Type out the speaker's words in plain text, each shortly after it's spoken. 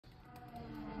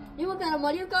今から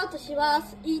マリオカートしま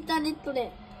す。インターネット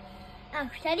で。あ、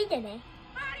2人でね。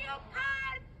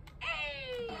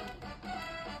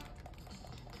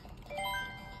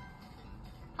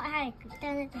はい、早くインタ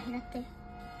ーネット開って。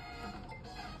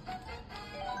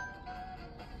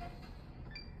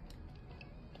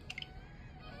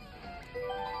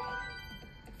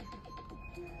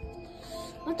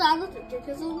また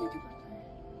逆像出てくる。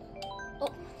あ、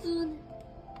普通ね。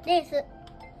レース。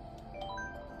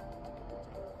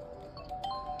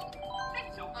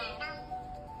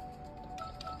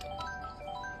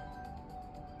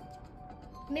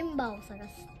メンバーを探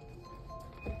す。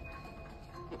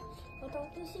また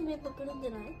新しいメンバー来るんじ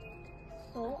ゃない？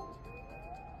そう。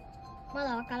ま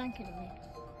だわからんけどね。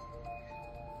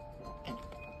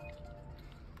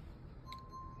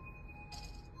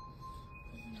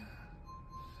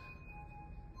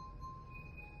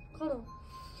カロン、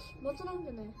またなんじ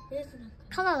ゃない？レースなんか。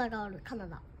カナダがおる、カナ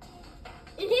ダ。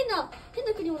変な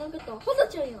国もなかった。ハザ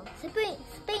ちゃんやん。スペ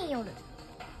インおる。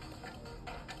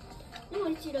今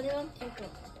1位だね、なんていうか。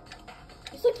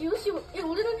さっきよしお、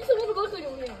俺の偽物ばかり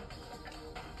おるやん。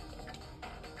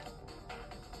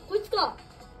こいつか。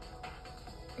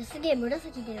すげえ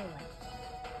紫出るわ。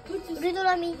こいつウルト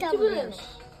ラミーターボ出るし。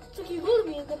さっきゴール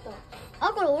見えんかった。あ、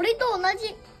これ俺と同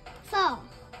じさ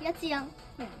やつやん。う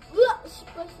わ、失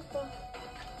敗しちゃっ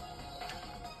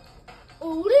た。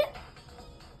俺？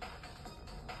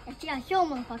いや違う、ヒョウ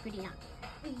モのパクリな。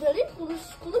誰？この国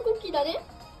旗誰？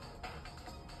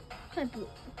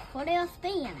これはスペ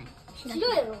インやない。違う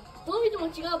やろ。どう見ても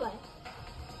違うばい。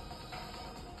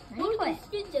何これ？ス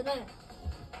ペインじゃない。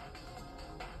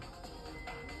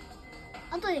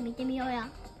後で見てみようや。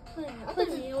後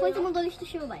で見ようや。こいつもどういう人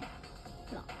しようばい。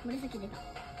ほら、紫出た。あ、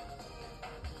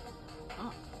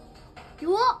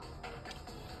弱っ。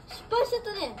失敗しちゃっ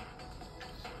たね。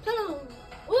ただ、う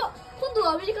わ、今度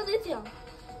はアメリカのやつやん。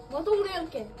まともれやん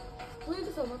け。どういう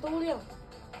かさ、まともれやん。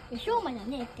ヒョウマじゃ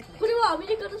ねえってこれ。これはアメ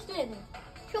リカの人やね。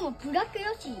ヒョウマブラック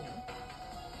ヨッシーや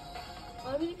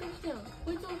ん。アメリカの人やん。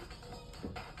こいつは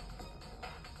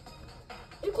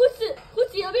こい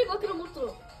つやべえ爆弾持っとる。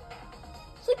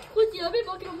さっきこいつやべえ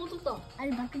爆弾持っとった。あ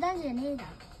れ爆弾じゃねえだ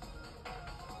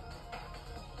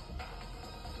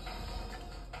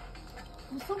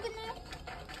ろ。遅くね？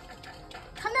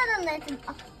カナダのやつ、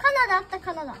あ、カナダあった、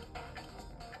カナダ。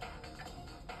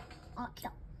あ、来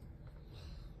た。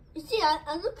1位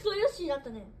あのクソヨッシーだった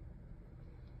ね。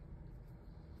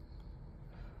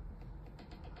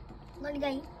何が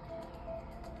いい？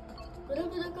グラ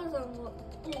グラ火山は、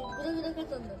グラグラ火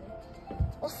山だね。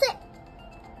押せ！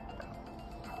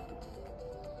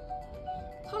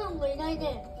カノンがいない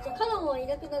ね。じゃあカノンはい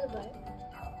なくなるばい。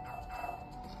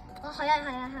あ、早い。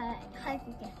早く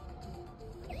行け。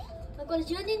あ、これ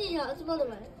12人集まる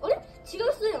ばい。あれ？違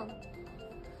う人やん。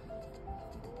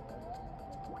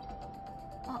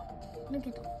あ、抜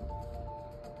けた。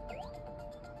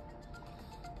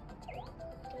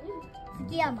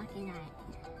次は負けない。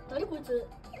誰こいつ？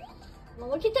まあ、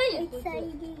負けたいね。こいつ負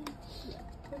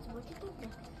けたんだ。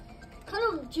カノ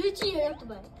ン11位やった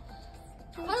ばい。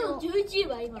カノン11位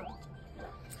ばい今。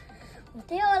お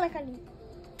手柔らかに。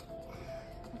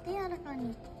お手柔らか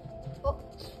に。あ、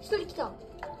一人来た。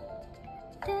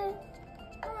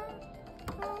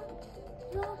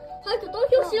早く投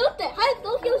票しろって。早く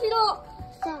投票しろ。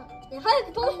さあ、早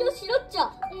く投票しろっち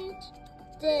ゃ。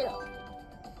0。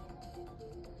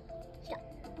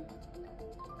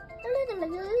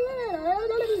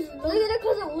グラグラ火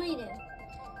山多いね。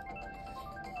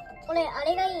俺、あ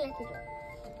れがいいんやけど。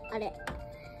あれ。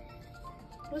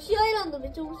ロシアアイランドめ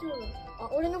っちゃ面白いわ。あ、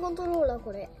俺のコントローラー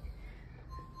これ。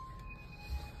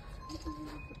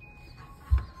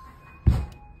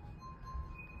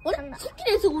あれ？さっき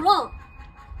のやつおらん。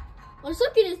あれさ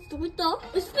っきのやつどこ行っ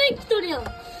た？スペイン来とるやん。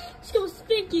しかもス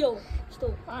ペイン来よ。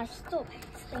人。あ、スペ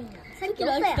インだ。さっき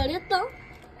のあいつ誰やったん？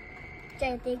じゃ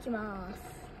あやっていきま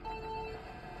す。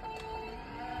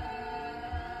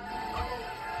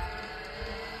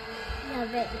や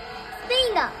べえ。スペ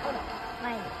インだ。ほら、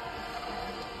前に。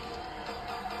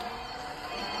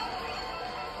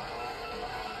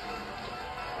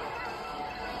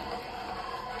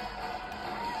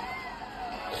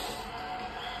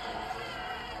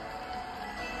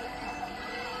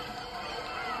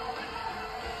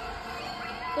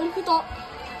ドリフト。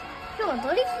今日は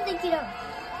ドリフトできるん。あ、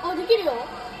できるよ。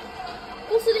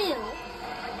こうするんやろ。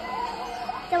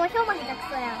でも、ヒョウマ下手く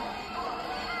そやん。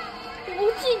落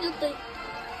ちになった。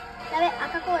やべ、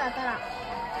赤コーラ当たらん。い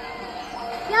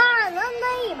やー、なんだ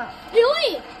い今。4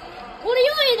位俺4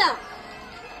位だ。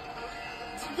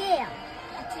ちげえやん。8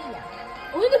位やん。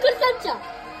追い抜かれたんちゃう。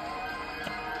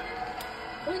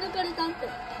追い抜かれたんって。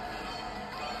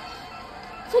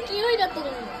さっき4位だったの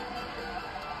に。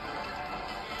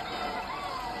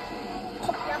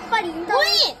やっぱりインターネ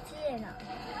ット強えな。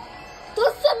ドッ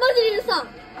サンマジリルさん。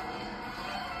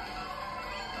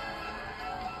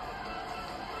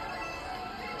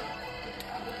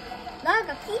なん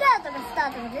かキラーとかスタ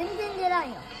ーとか全然出ない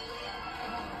よ。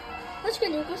確か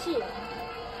におかしい。キ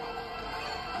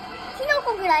ノ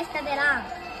コぐらいしか出らん。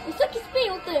さっきスペイ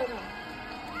ンおったよな。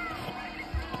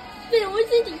スペイン追いつ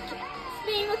いてきて、ス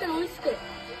ペイン今から追いつく。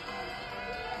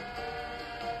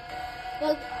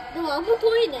でもあんま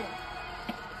遠いね。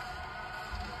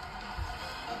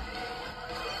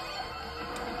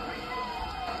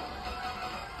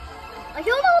あ、氷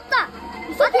のおった。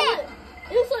待て。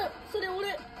それ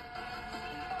俺。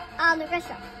あ、抜かし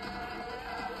た。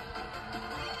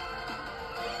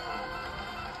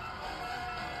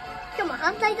今日も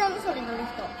反対だね、それ乗る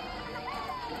人。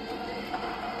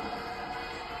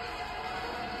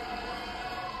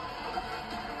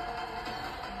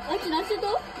あいつ何してた？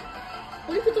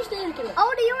ドリフトしてるけど。あ、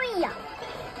俺4位や。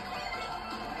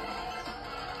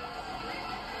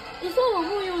そうはも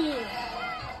う4位。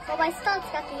お前スター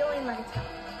使って4位まで来た。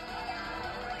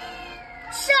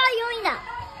しゃあ4位だ。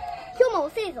今日も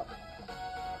遅いぞ。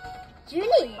12位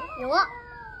弱っ。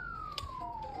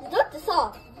だって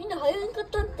さ、みんな早かっ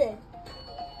たって。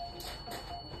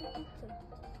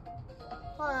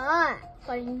はい。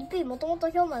これリピーもともと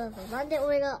氷馬だぞ。なんで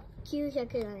俺が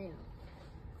900なのよ。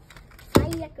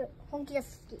最悪。本気出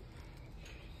す好き。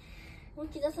本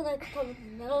気出さないと多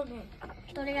分ならんね。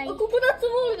どれがいい？ココナッツ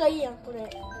モールがいいやん、これ。コ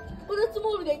コナッツ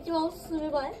モールが一番おすすめ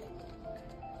ばい。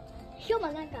氷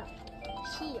馬なんか欲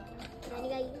しいよ。何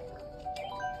がいい？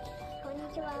こんに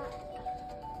ちは。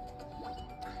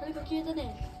誰か消えた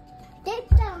ね。でき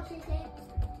た、教えて。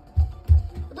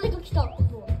誰か来た。も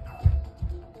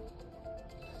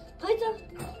う。はい、ちゃん。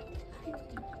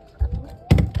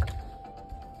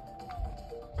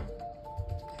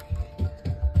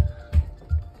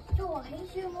今日は編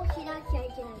集もしなきゃい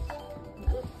けないし。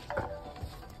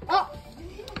あ。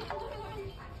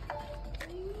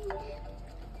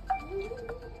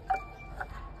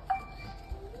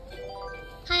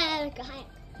早く早く。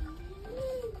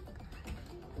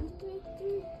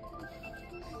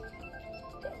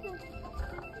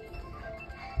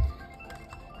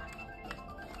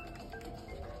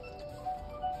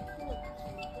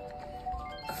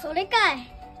それかい。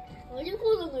マリコ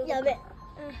ードがやべ。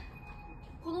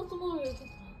このつもりで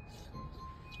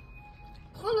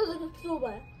カナダが来そう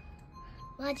ばい。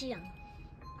マジやん。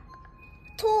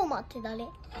トーマって誰？あ、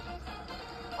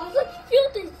さっきキヨ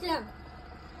って言ってたやん。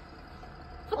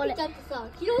ハッピーちゃんってさ、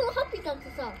昨日のハッピーちゃんって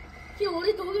さ、今日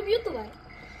俺動画見よったばい。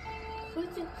そい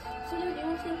つ、それを利用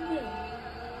してるんだよ。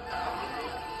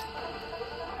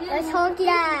よし、本気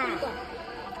だ。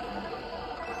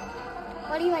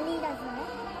俺今2位だぞ。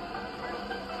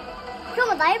今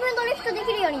日もだいぶドリフトで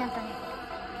きるようになったね。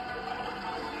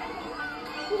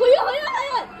早い早い早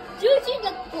い。11位だ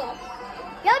った。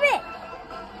やべえ。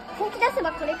本気出せ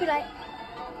ばこれくらい。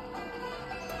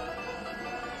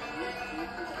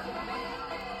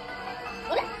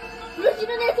あれ？ブラジ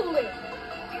ルのやつもいる。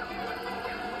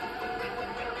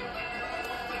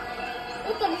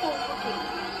おったね、さっ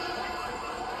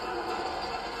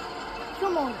今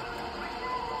日も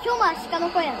は鹿の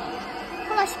子やろ。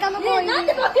ほら鹿のき。子ねえ、なん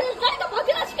で誰か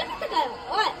爆弾仕掛けたかよ。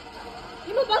おい。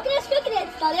今爆弾仕掛けたや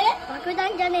つ誰？爆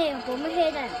弾じゃねえよ、ボム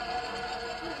兵だよ。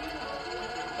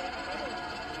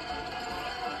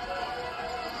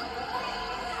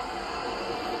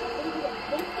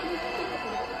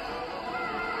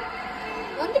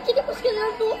なんでキリコしかや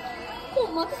ると、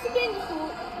もうまたスペインにそう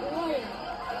弱いやん。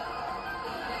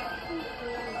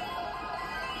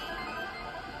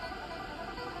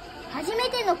初め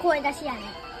ての声出しやね。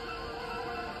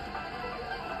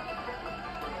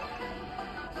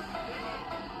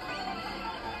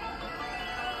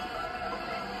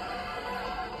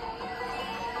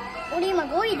俺今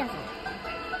5位だぞ。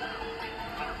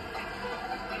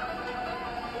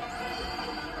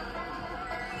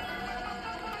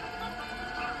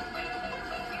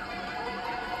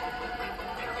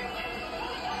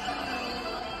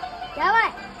やば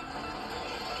い。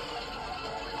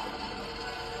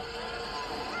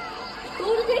ゴ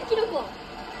ールデンキノコ。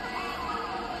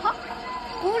は？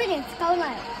ゴールデン使うな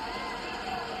よ。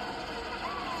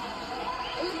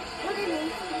誰に追い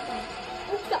ついてたの？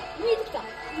お、来た。見えてきた。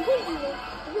日本人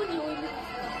追い抜き。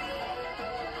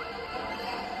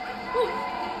う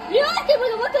ん。いやー、手間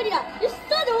がばかりだ。よし、ス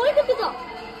ターで追い抜くぞ。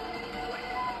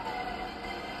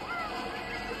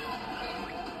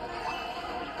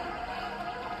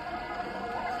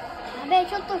やべえ、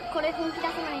ちょっとこれ本気出さ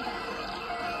ないと。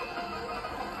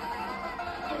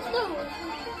よし、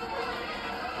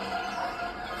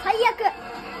最悪。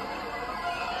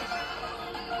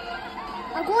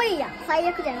あ、5位や。最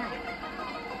悪じゃない。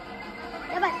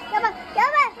やばい、やばい、やばい、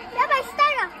やばい、死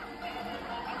体が。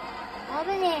危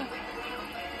ねえ。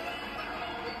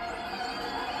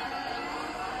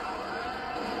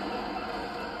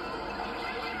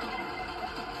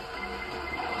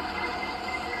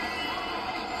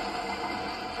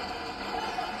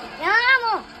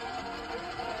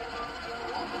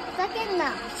ふざけんな。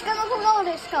鹿の子がお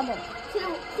る。しかもそれ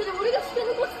俺が鹿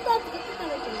の子スタートで来たん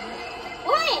だけどね。お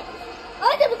い、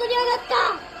アイテム取り上がった。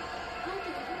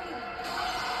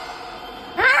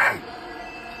ああ、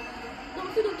でも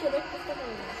すぐ協力したからね。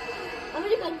アメ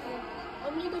リカ人も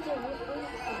多いです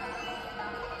よ。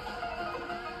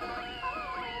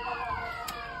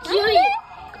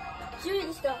10位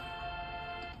でした。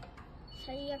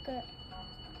最悪。10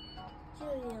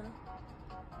位や。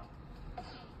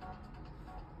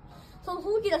その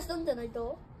本気出したんじゃない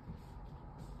と。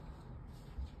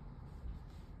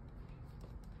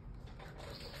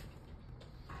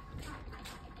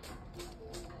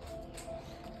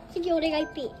次俺が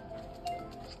 1P。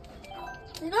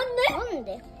なんでなん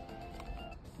で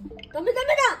ダメだ。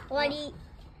終わり。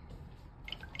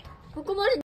ここまで